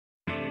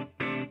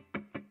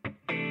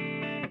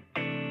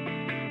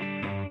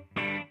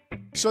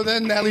So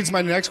then that leads to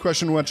my next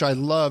question, which I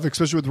love,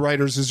 especially with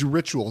writers, is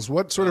rituals.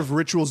 What sort of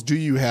rituals do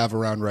you have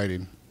around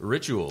writing?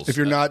 Rituals. If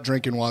you're not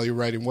drinking while you're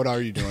writing, what are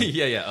you doing?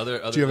 Yeah. Do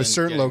you have a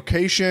certain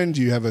location?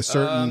 Do you have a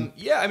certain?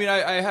 I mean,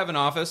 I have an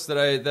office that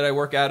I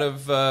work out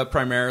of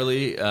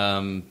primarily.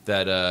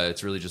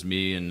 It's really just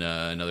me and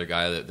another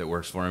guy that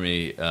works for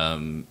me,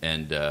 and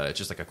it's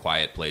just like a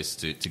quiet place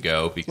to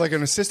go. Because, like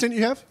an assistant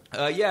you have?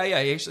 Yeah.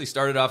 He actually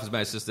started off as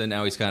my assistant.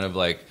 Now he's kind of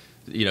like,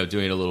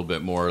 doing a little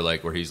bit more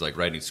like where he's like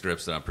writing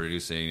scripts that I'm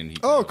producing. And he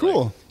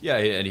cool.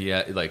 And he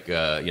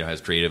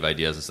has creative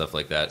ideas and stuff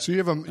like that. So you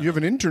have an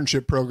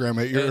internship program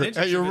at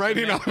your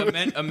writing office.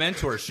 A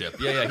mentorship.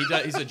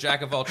 Yeah. He's a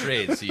jack of all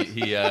trades. He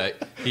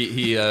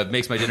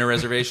makes my dinner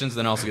reservations,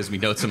 then also gives me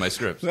notes on my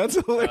scripts. That's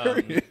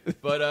hilarious.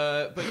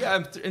 But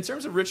yeah, in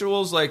terms of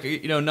rituals, like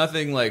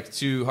nothing like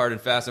too hard and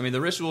fast. I mean,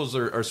 the rituals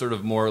are sort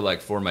of more like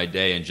for my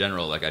day in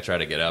general. Like I try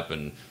to get up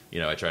and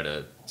I try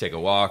to take a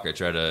walk. I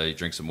try to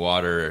drink some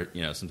water.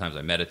 Sometimes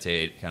I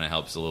meditate. Kind of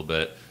helps a little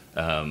bit.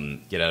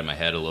 Get out of my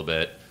head a little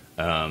bit.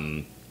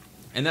 And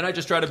then I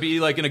just try to be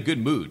like in a good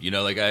mood.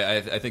 Like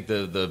I think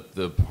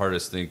the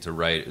hardest thing to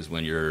write is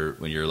when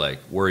you're like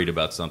worried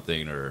about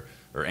something or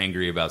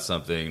angry about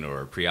something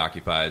or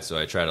preoccupied. So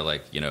I try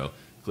to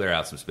clear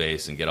out some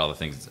space and get all the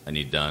things I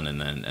need done,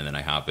 and then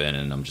I hop in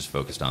and I'm just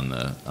focused on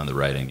the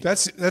writing.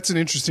 That's an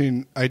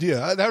interesting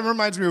idea. That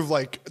reminds me of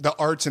like the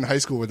arts in high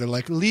school where they're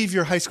like, leave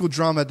your high school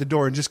drama at the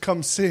door and just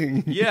come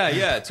sing.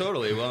 Yeah,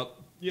 totally. Well,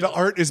 the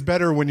art is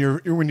better when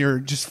you're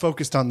just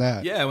focused on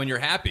that. Yeah, when you're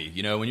happy.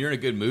 When you're in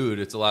a good mood,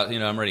 it's a lot.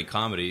 I'm writing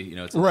comedy.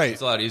 It's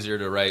a lot easier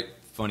to write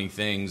funny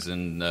things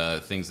and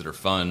things that are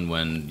fun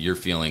when you're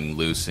feeling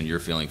loose and you're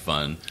feeling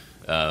fun.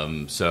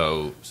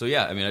 So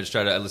yeah, I mean,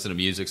 I listen to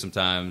music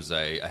sometimes.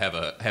 I have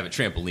a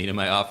trampoline in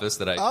my office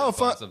that I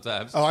jump on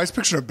sometimes. Oh, I was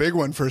picturing a big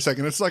one for a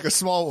second. It's like a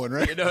small one,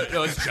 right? No,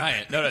 it's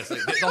giant. No, it's like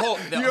the whole.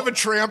 You have a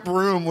tramp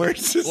room where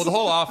it's just... Well, the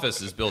whole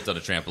office is built on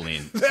a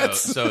trampoline.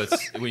 So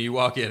it's when you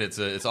walk in, it's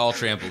all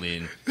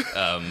trampoline.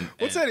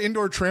 What's that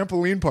indoor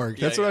trampoline park?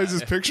 That's what I was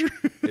just picturing.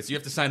 You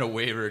have to sign a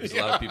waiver because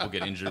a lot of people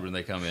get injured when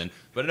they come in.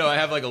 But no, I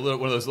have like one of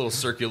those little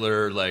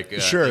circular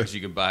things you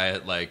can buy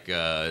at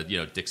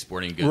Dick's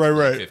Sporting Goods for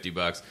like $50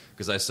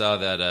 because I saw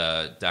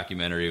that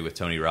documentary with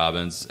Tony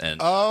Robbins and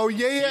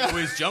he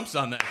always jumps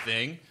on that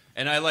thing.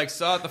 And I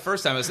saw it the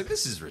first time. I was like,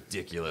 "This is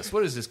ridiculous.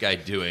 What is this guy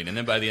doing?" And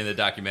then by the end of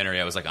the documentary,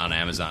 I was like on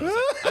Amazon. I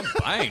was like, "I'm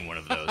buying one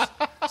of those."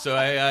 So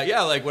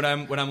when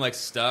I'm like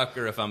stuck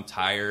or if I'm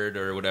tired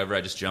or whatever,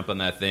 I just jump on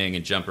that thing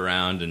and jump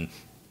around. And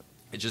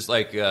it's just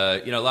like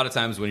a lot of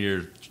times when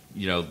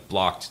you're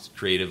blocked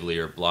creatively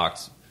or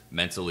blocked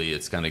mentally,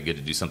 it's kind of good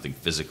to do something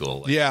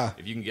physical.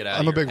 If you can get out.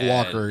 I'm of your a big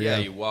head, walker. Yeah,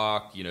 you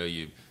walk.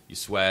 You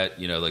sweat.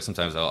 Like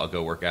sometimes I'll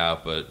go work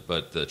out, but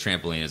the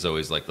trampoline is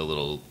always like the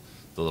little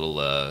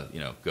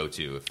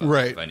go-to if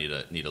I need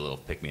a little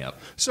pick-me-up.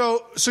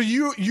 So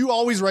you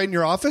always write in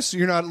your office?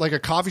 You're not like a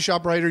coffee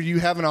shop writer? You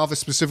have an office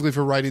specifically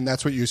for writing?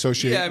 That's what you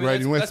associate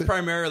writing with? That's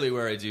primarily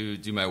where I do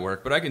my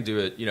work, but I can do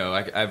it,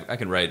 I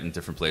can write in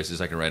different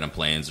places. I can write on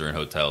planes or in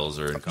hotels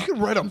or in You can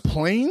write on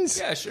planes?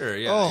 Yeah, sure.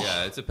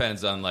 Yeah. It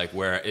depends on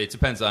where. It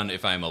depends on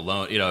if I'm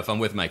alone. If I'm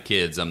with my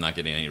kids, I'm not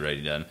getting any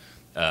writing done.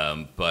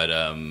 But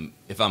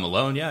if I'm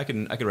alone, I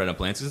can write on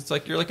planes because it's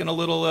like you're like in a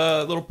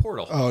little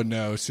portal. Oh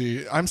no!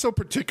 See, I'm so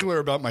particular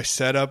about my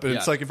setup, and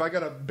it's like if I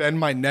gotta bend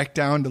my neck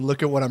down to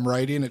look at what I'm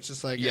writing, it's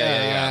just like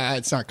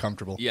it's not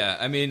comfortable. Yeah,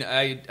 I mean,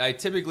 I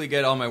typically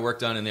get all my work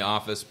done in the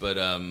office, but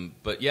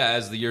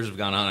as the years have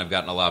gone on, I've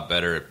gotten a lot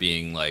better at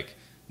being like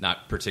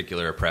not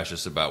particular or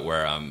precious about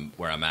where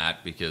I'm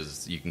at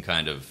because you can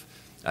kind of.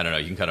 I don't know.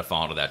 You can kind of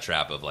fall into that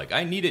trap of like,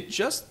 I need it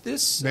just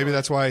this. Maybe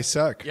that's why I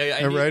suck. Yeah.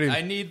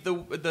 I need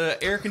the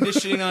air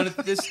conditioning on at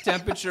this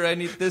temperature. I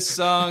need this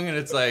song, and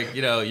it's like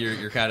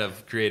you're kind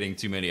of creating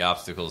too many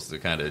obstacles to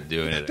kind of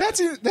doing it. That's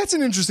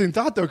an interesting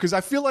thought though, because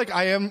I feel like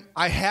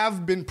I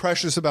have been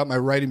precious about my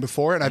writing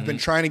before, and I've been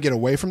trying to get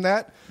away from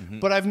that,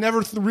 but I've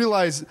never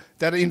realized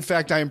that in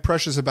fact I am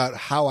precious about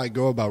how I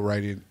go about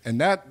writing, and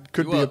that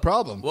could be a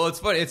problem. Well, it's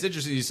funny. It's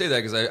interesting you say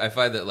that because I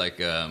find that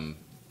like.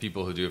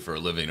 People who do it for a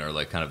living are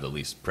like kind of the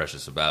least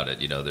precious about it.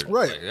 They're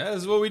like, this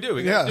is what we do.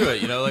 We gotta do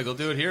it. Like I'll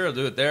do it here, I'll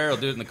do it there, I'll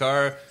do it in the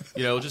car.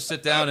 We'll just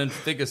sit down and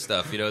think of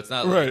stuff. It's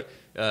not like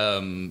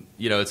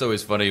it's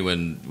always funny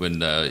when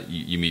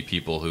you meet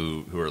people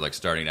who are like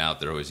starting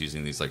out. They're always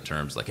using these like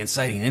terms like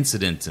inciting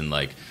incident and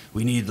like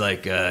we need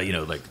like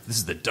like this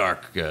is the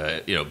dark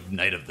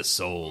night of the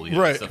soul,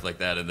 stuff like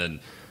that. And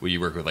then when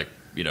you work with like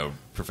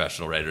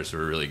professional writers who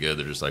are really good,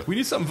 they're just like we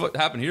need something to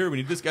happen here. We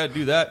need this guy to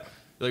do that.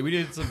 Like we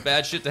need some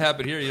bad shit to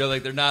happen here,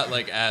 like they're not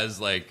like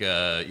as like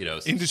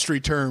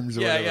industry terms.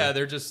 Or whatever.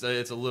 They're just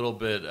it's a little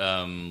bit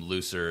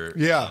looser.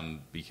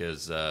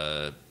 Because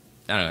I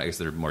don't know. I guess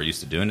they're more used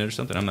to doing it or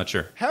something. I'm not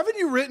sure. Haven't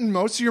you written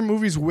most of your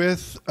movies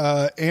with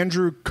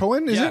Andrew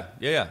Cohen? Is it?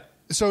 Yeah.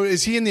 So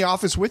is he in the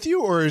office with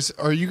you, or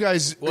are you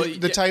guys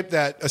the type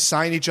that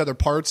assign each other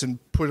parts and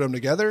put them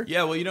together?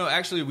 Yeah, well,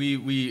 actually,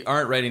 we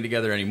aren't writing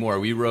together anymore.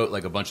 We wrote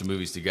like a bunch of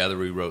movies together.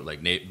 We wrote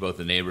like both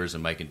The Neighbors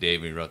and Mike and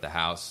Dave. We wrote The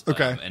House.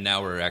 Okay. And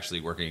now we're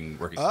actually working.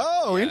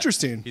 Oh,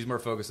 interesting. He's more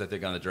focused, I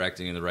think, on the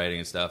directing and the writing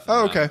and stuff.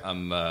 Oh, okay.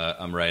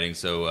 I'm writing,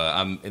 so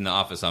I'm in the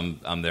office.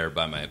 I'm there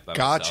by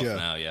Gotcha. myself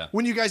now. Yeah.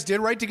 When you guys did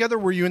write together,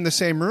 were you in the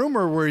same room,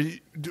 or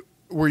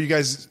were you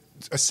guys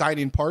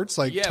assigning parts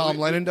like Tom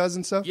Lennon does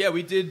and stuff? Yeah,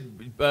 we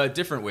did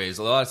different ways.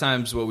 A lot of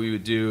times what we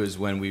would do is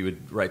when we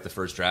would write the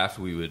first draft,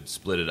 we would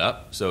split it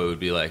up. So it would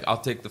be like, I'll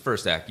take the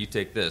first act, you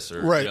take this.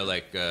 Or, right.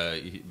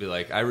 He'd be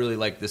like, I really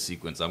like this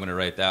sequence, I'm going to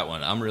write that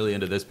one. I'm really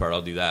into this part,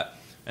 I'll do that.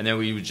 And then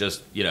we would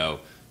just,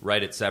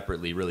 write it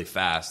separately really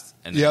fast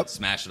and then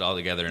smash it all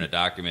together in a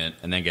document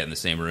and then get in the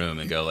same room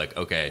and go like,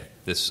 okay,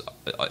 this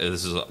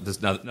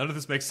none of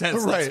this makes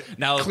sense. Right.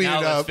 Now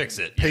let's fix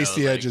it. Paste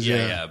the edges.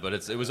 Yeah.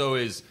 But it was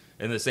always...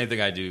 And the same thing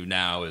I do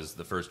now is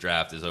the first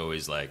draft is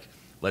always like,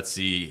 let's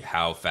see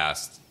how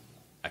fast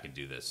I can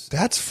do this.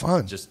 That's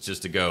fun.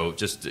 Just to go,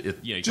 just to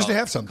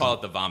have something. Call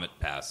it the vomit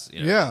pass.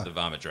 The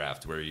vomit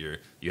draft, where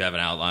you have an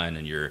outline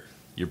and you're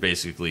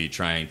basically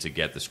trying to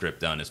get the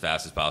script done as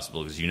fast as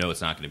possible because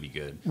it's not going to be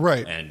good,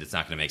 right? And it's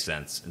not going to make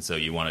sense, and so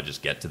you want to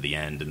just get to the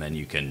end and then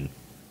you can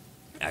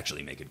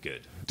actually make it good.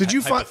 Did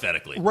you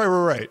hypothetically?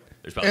 Right.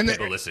 There's probably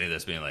people listening to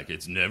this being like,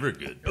 "It's never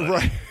good." Buddy.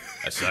 Right.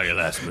 I saw your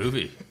last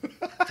movie.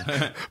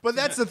 But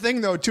that's the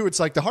thing, though, too. It's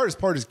like the hardest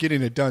part is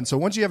getting it done. So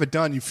once you have it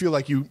done, you feel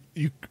like you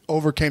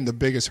overcame the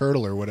biggest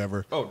hurdle or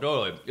whatever. Oh,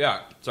 totally.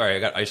 Yeah. Sorry, I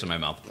got ice in my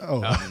mouth.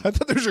 Oh, I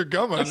thought there was your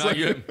gum.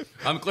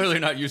 I'm clearly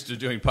not used to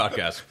doing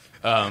podcasts.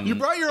 You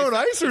brought your own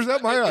ice, or is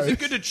that my ice? Is it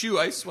good to chew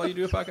ice while you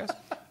do a podcast?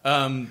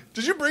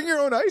 Did you bring your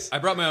own ice? I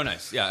brought my own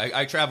ice. Yeah,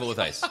 I travel with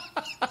ice.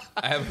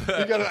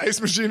 You got an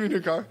ice machine in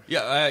your car?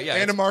 Yeah, yeah.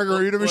 And a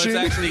margarita machine? It's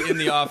actually in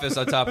the office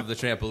on top of the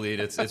trampoline.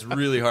 It's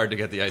really hard to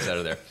get the ice out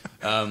of there.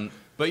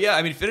 But yeah,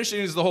 I mean, finishing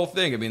is the whole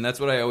thing. I mean, that's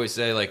what I always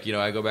say. Like,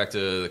 I go back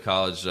to the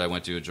college I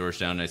went to at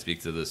Georgetown, and I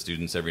speak to the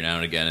students every now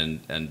and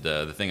again. And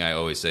the thing I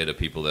always say to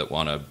people that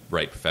want to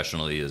write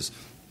professionally is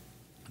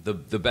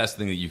the best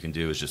thing that you can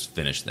do is just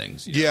finish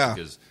things. Yeah.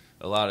 Because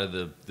a lot of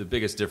the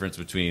biggest difference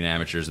between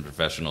amateurs and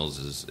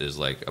professionals is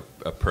like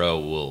a pro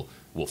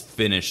will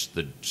finish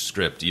the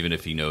script even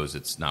if he knows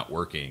it's not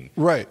working.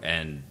 Right.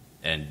 And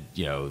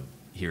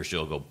he or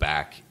she'll go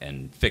back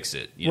and fix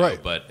it.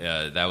 Right. But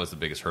that was the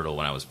biggest hurdle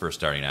when I was first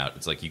starting out.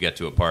 It's like you get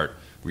to a part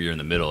where you're in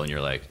the middle and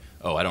you're like,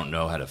 oh, I don't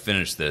know how to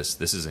finish this.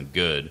 This isn't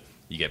good.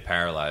 You get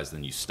paralyzed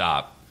and you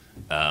stop.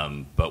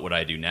 But what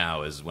I do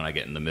now is when I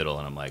get in the middle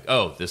and I'm like,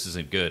 oh, this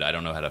isn't good. I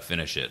don't know how to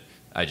finish it.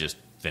 I just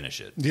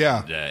finish it.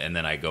 Yeah. And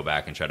then I go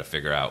back and try to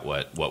figure out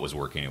what was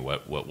working and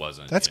what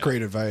wasn't. That's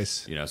great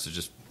advice. So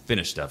just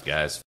finish stuff,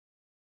 guys.